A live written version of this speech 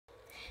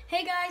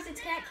Hey guys, it's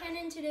Cat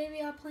Cannon. Today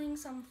we are playing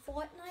some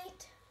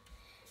Fortnite,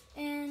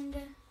 and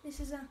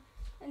this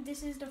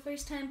is the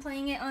first time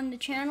playing it on the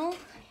channel.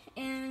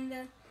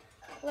 And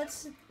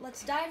let's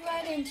dive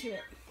right into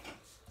it.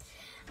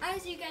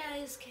 As you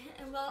guys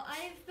can, well,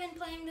 I've been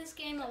playing this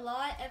game a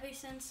lot ever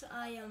since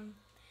I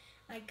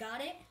got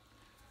it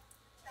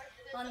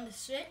on the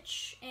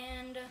Switch,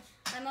 and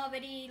I'm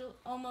already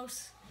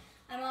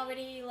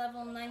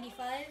level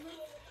 95.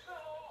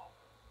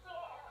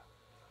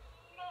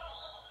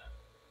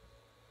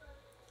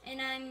 And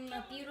I'm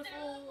a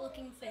beautiful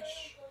looking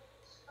fish.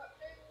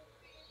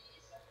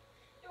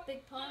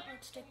 Big pot,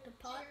 let's take the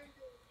pot.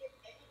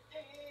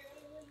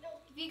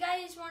 If you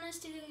guys want us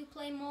to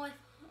play more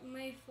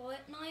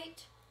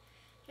Fortnite,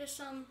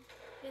 just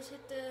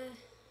hit the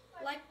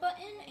like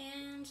button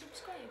and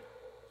subscribe.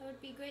 That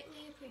would be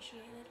greatly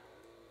appreciated.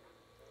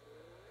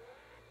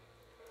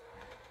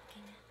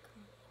 Okay, now,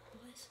 come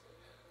on, boys.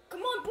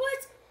 Come on,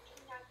 boys!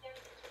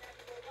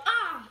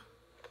 Ah!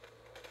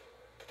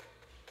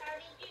 How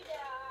did you die?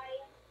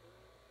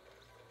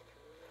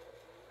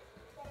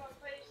 From a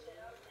person,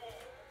 okay.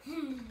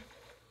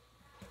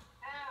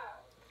 Ow.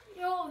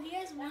 Yo, he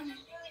has That's one.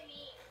 just really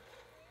mean.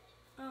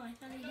 Oh, I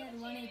thought he had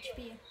 1 HP.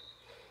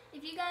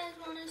 If you guys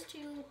want us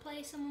to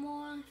play some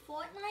more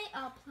Fortnite,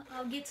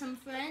 I'll get some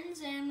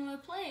friends and we'll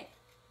play it.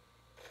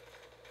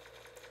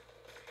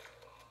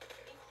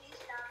 Can you please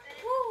stop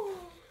it? Woo!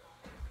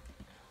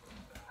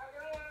 I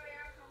don't want to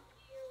come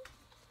to you.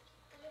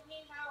 I just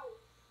need help.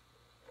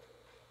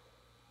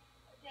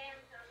 Okay,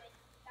 I'm coming.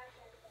 That's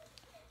it.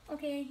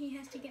 Okay, he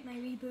has to get my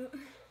reboot.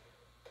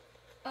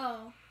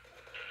 Oh.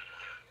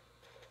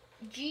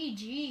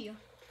 GG.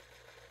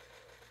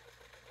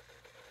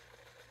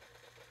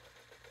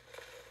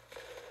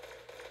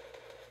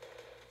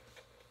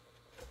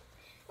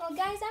 Well,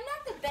 guys, I'm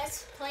not the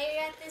best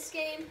player at this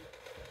game.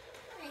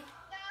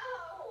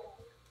 No!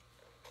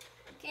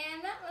 Okay,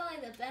 I'm not really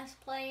the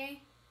best player.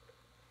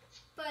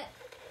 But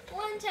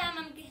one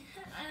time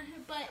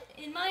but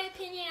in my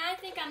opinion, I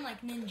think I'm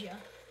like Ninja.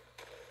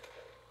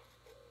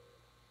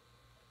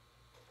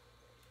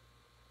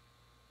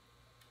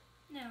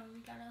 Now we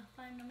gotta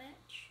find a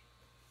match.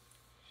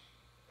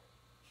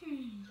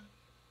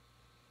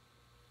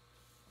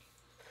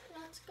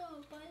 Let's go,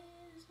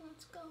 boys.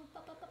 Let's go,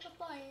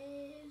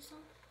 boys.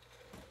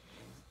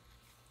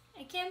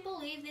 I can't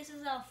believe this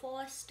is our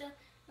first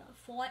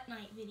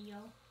Fortnite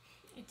video.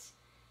 It's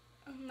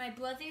my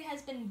brother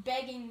has been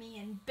begging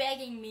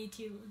me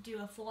to do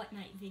a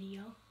Fortnite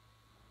video.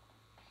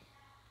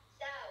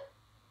 So,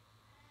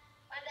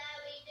 what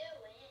are we doing?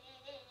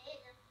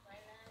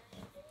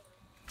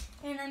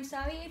 And I'm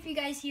sorry if you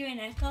guys hear an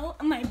echo.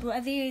 My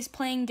brother is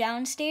playing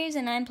downstairs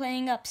and I'm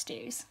playing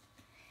upstairs.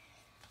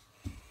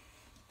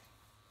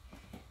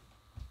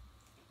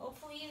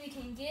 Hopefully we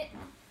can get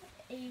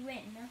a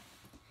win.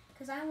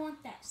 Because I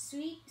want that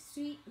sweet,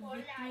 sweet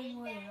victory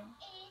royale.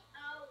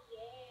 Oh,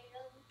 yeah.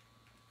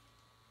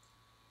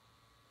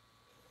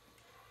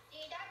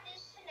 You got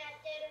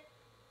disconnected.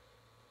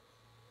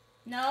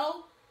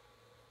 No?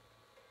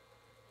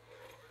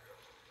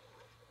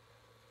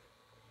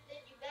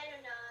 Did you better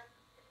not?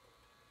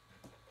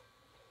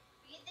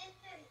 You did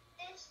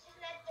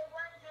disconnected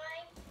one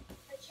time.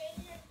 I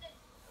changed the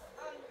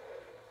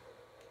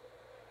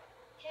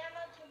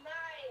camera to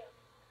Mario.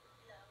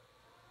 No.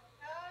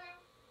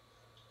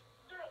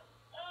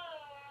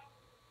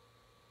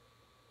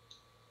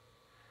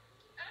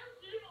 I'm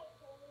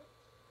beautiful.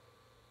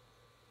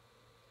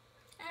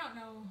 I don't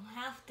know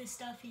half the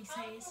stuff he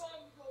says.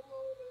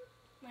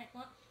 Wait,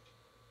 what?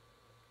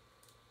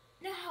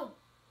 No!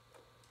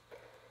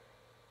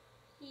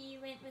 He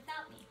went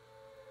without me.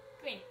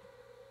 Great.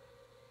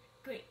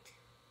 Great.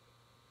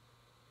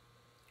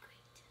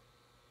 Great.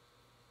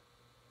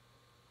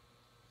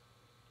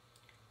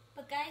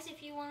 But guys,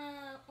 if you want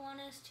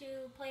us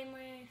to play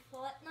more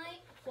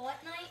Fortnite,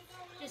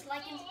 just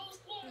like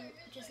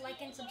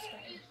and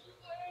subscribe.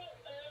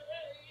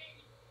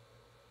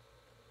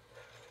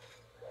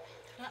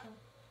 Uh-oh.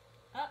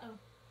 Uh-oh.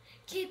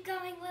 Keep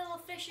going, little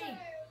fishy.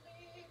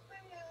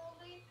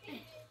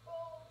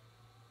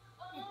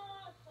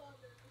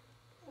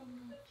 Oh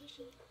no,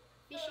 fishy.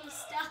 Fishy's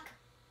stuck.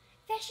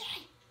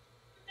 Fishy!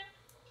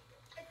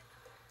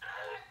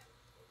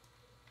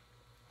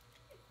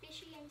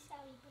 Fishy, I'm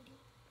sorry, buddy.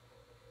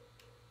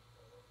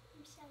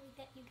 I'm sorry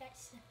that you got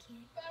stuck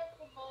here.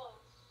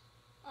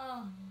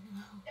 Oh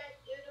no.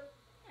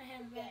 I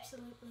have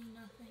absolutely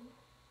nothing.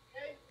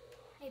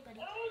 Hey, buddy.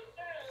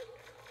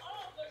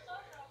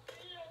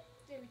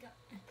 There we go.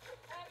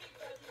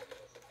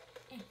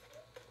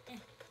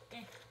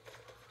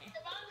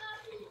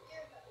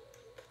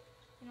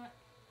 You know what?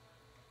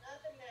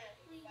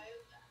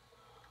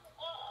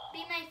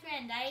 Be my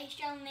friend. I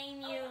shall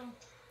name you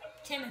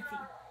Timothy.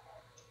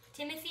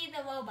 Timothy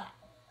the robot.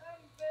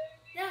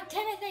 No,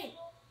 Timothy!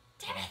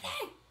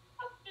 Timothy!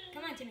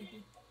 Come on,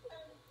 Timothy.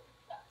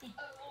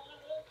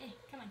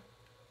 Come on.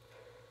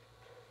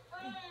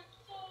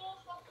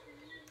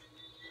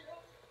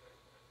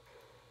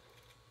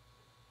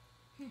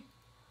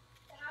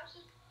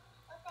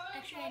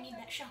 Actually, I need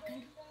that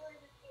shotgun.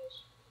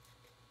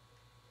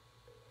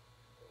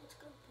 Let's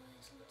go,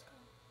 boys. Let's go.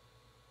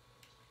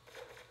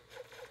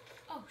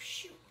 Oh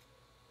shoot!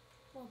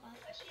 Robot.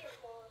 I see your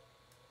ball.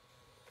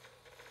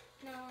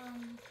 No,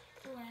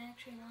 oh, I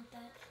actually want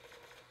that.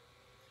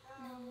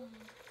 No,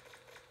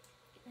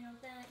 get rid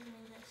of that. Give me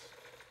this.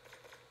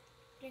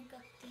 Drink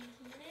up these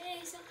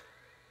minis.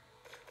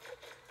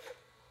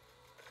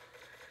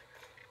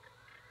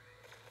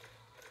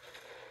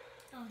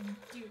 Oh,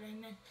 dude,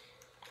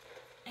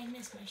 I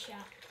missed my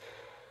shot.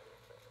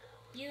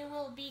 You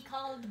will be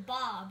called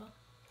Bob.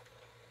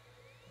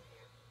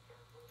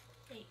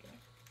 There you go.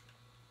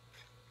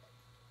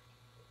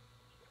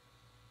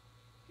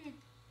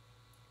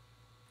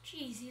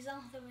 Jeez, he's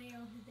all the way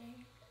over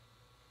there.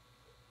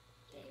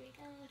 There we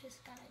go.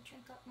 Just gotta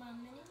drink up my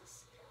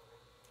minis.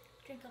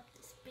 Drink up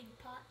this big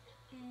pot.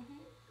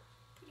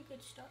 Pretty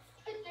good stuff.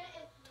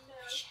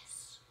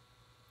 Delicious.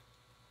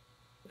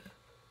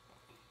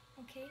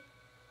 Okay.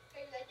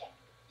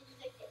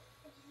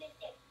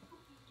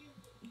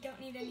 Don't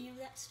need any of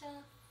that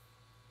stuff.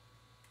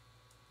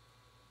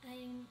 I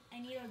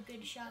need a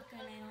good shotgun.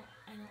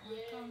 I don't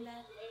like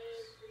combat.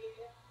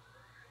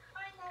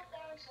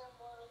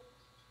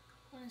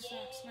 What is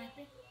that,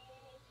 sniper?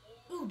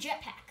 Ooh,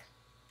 jetpack.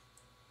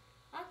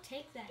 I'll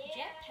take that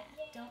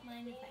jetpack. Don't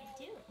mind if I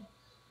do.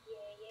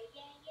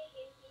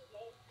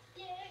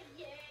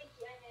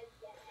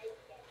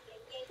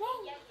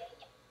 Whoa.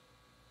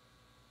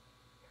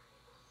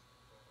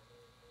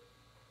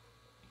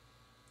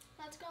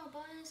 Let's go,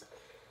 boys.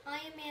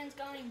 Iron Man's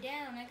going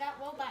down. I got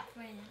robot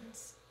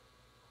friends.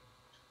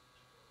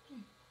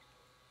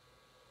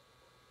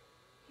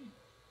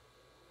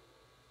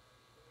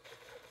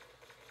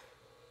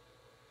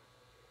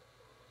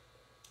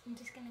 I'm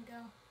just gonna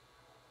go.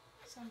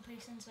 Some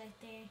person's right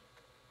there.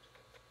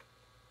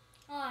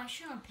 Oh, I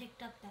should have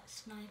picked up that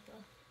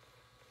sniper.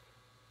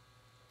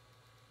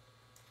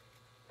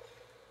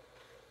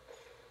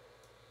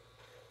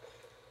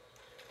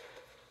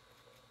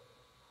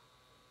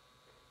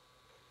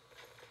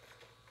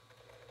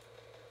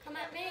 Come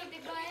at me,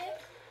 big boy.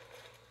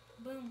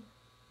 Boom.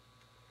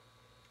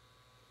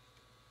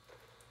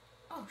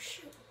 Oh,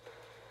 shoot.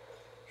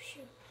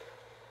 Shoot.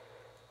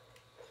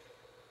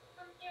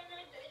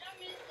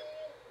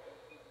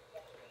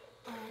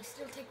 Oh, I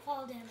still take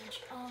fall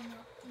damage. Oh,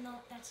 no,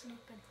 that's not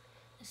good.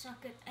 That's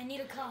not good. I need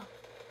a car.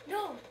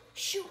 No!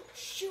 Shoot,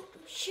 shoot,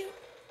 shoot,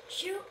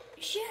 shoot,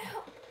 shoot!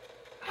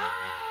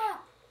 Ah!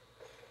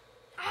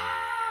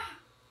 Ah!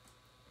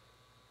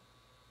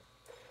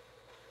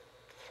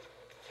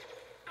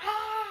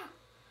 Ah!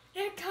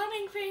 They're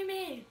coming for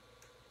me!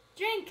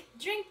 Drink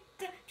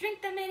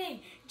the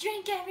mini!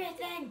 Drink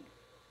everything!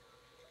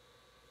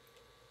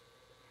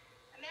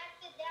 I'm at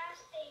the gas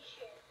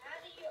station. How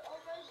did you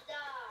almost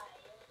die?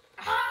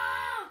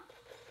 Ah!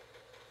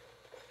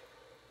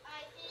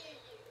 I hear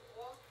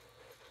you.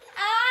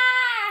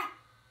 Ah!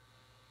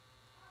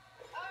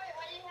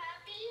 Are you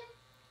happy?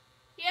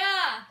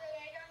 Yeah. So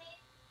I don't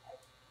need.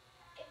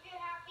 If you're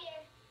happy,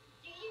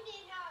 do you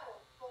need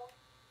help?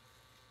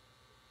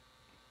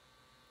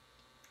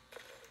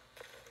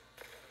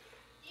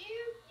 Do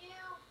you need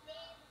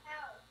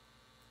help?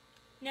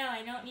 No,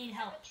 I don't need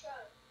help. Have a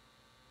truck.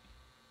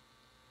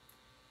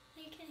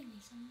 Are you kidding me?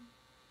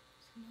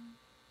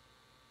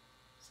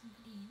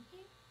 Somebody in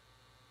here?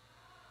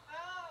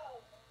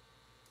 Oh.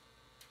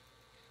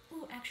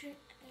 Ooh, actually,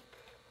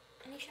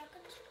 any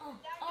shotguns? Oh,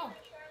 That's oh. what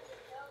I'm trying to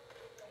tell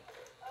you.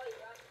 Oh,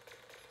 yeah.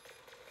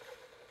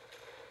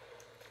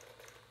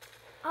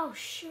 Oh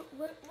shoot,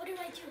 what do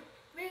I do?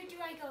 Where do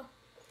I go?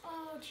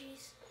 Oh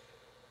jeez.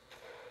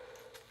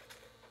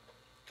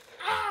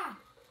 Ah!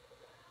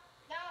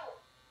 No.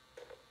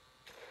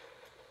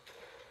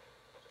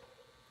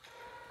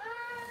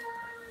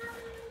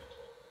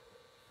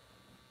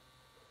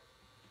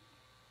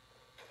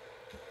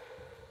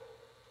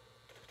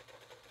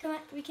 Come on,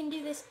 we can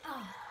do this.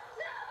 Oh.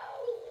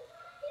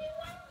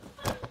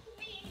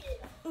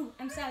 Ooh,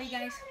 I'm sorry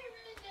guys.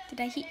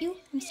 Did I hit you?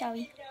 I'm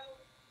sorry.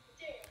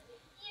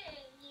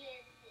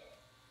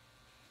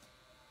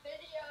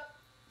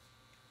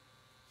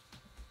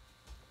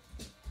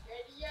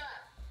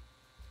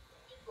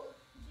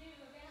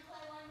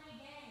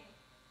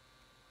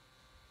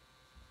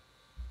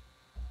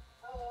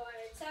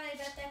 Sorry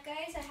about that,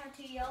 guys. I had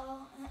to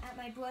yell at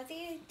my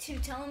brother to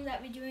tell him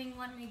that we're doing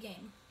one more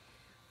game.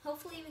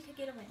 Hopefully we could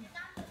get a win.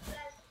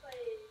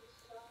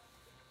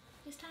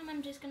 This time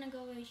I'm just gonna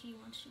go where he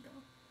wants to go.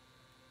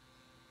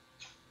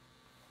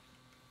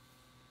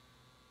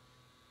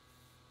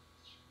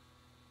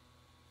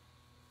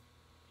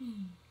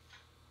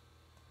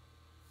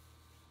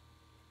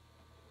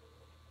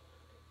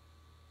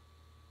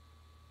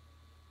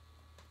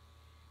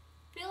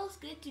 Feels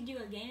good to do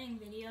a gaming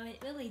video,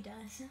 it really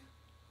does.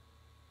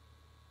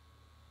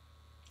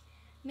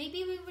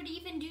 Maybe we would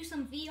even do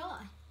some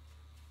VR.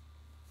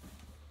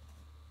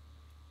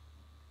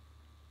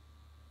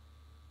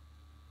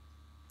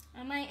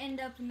 I might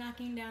end up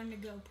knocking down the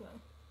GoPro.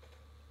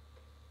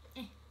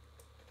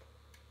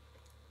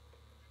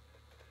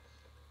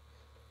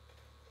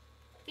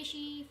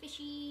 Fishy,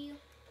 fishy,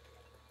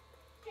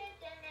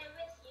 Sitting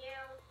with you.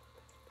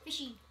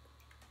 fishy,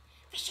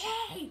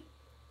 fishy.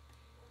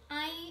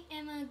 I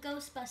am a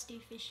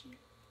Ghostbuster fishy.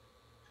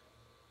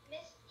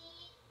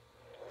 Misty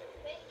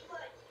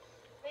Woods.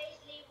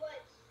 Paisley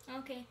Woods.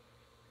 Okay.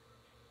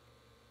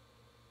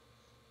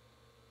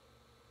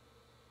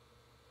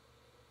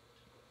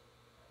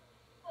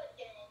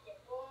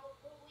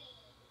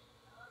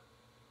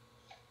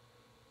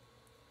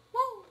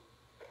 Woo!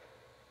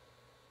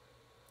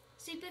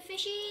 Super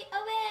fishy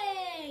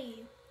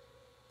away!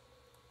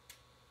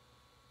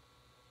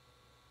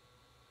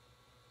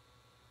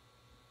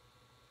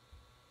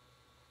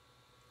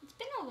 It's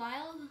been a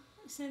while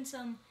since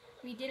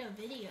we did a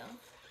video.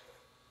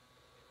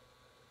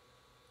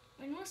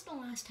 When was the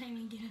last time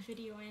we did a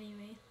video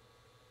anyway?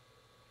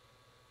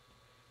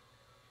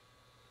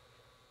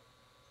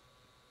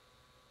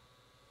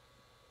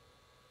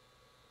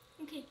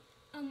 Okay,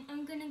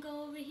 I'm gonna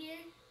go over here.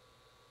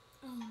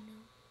 Oh no.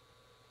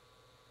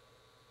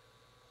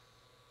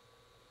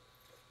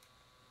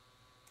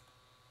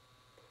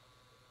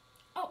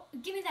 Oh,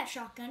 give me that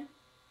shotgun.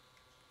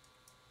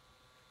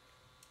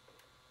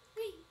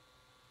 Whee!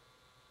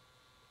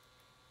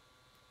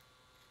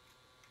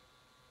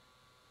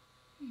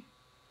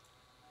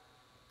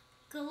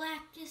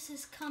 Galactus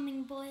is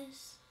coming,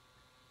 boys.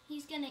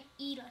 He's gonna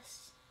eat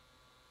us.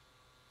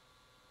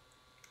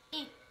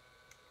 Eh.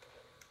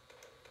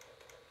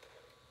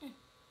 Eh.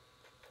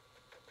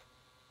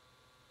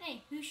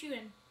 Hey, who's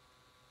shooting?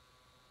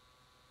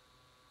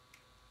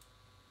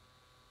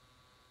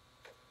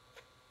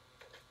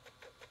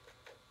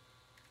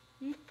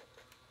 Hmm?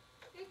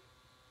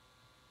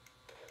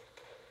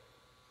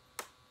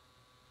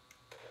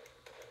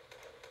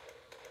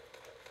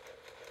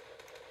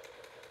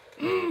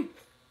 Hmm?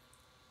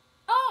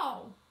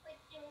 Oh!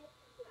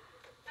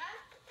 Huh?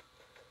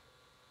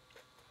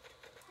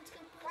 Let's go.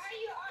 Why are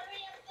you all the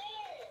way up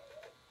there?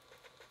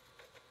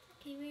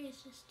 Okay, where is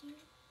this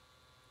dude?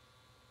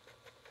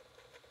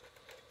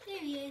 There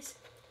he is.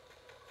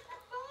 I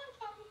fell on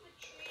top of a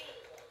tree.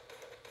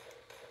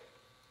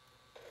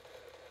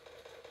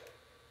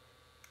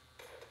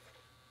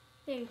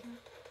 There you go.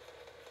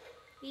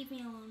 Leave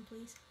me alone,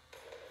 please.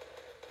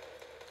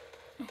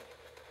 Don't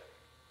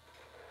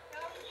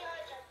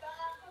judge, I fell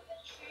off of a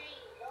tree,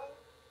 yo.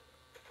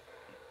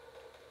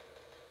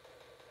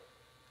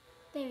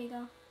 There we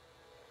go.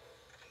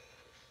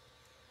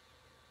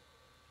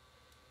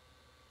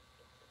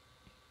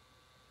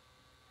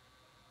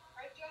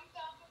 I jumped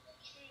off of a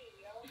tree,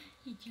 yo.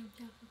 He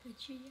jumped off of a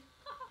tree.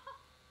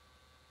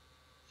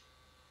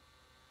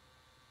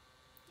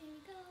 There we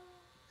go.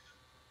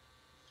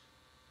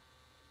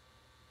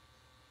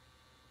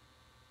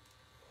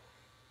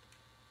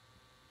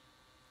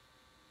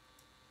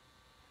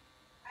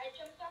 I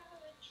jumped off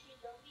of a tree,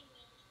 don't be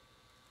mean.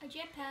 A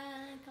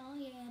jetpack, oh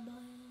yeah,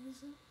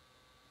 boys.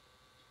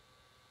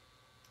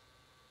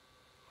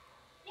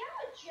 You have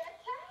a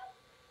jetpack?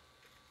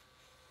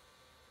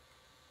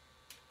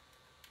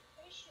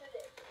 Let me shoot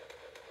it.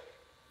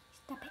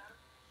 Stop it.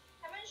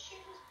 I'm gonna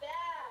shoot his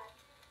back.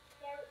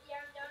 Yeah,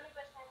 I'm done if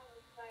I stand on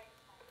the fire.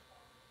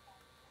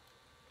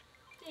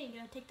 There you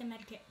go, take the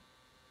med kit.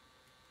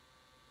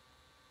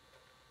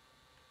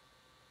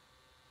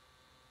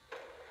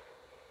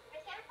 I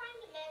can't find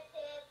the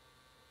method.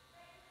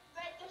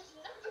 But there's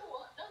another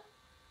one.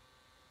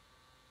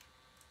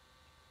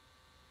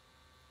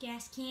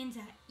 Gas cans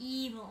are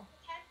evil.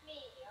 Protect me.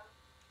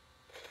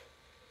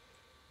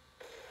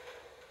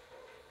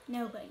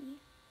 Nobody.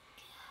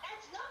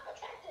 That's not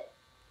protected.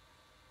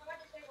 I'm about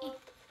to say, well,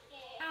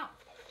 yeah. Ow.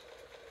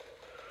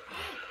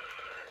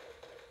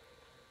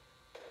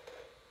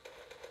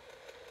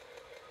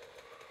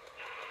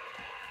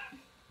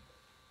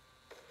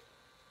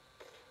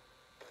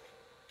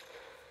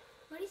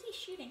 What is he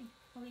shooting?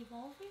 A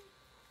revolver?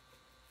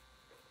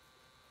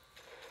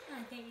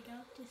 Ah, there we go.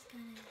 Just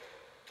kind of...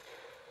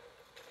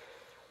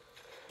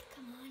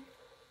 Come on.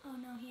 Oh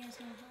no, he has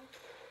no health.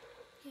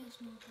 He has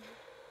no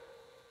health.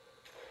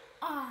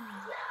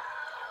 Ah!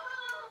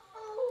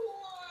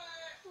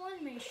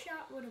 One more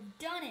shot would have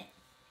done it.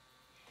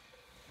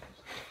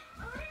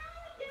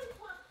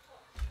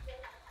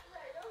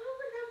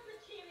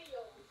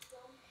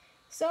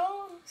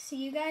 So, see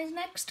you guys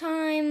next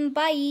time.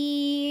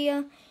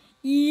 Bye.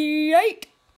 Yeet.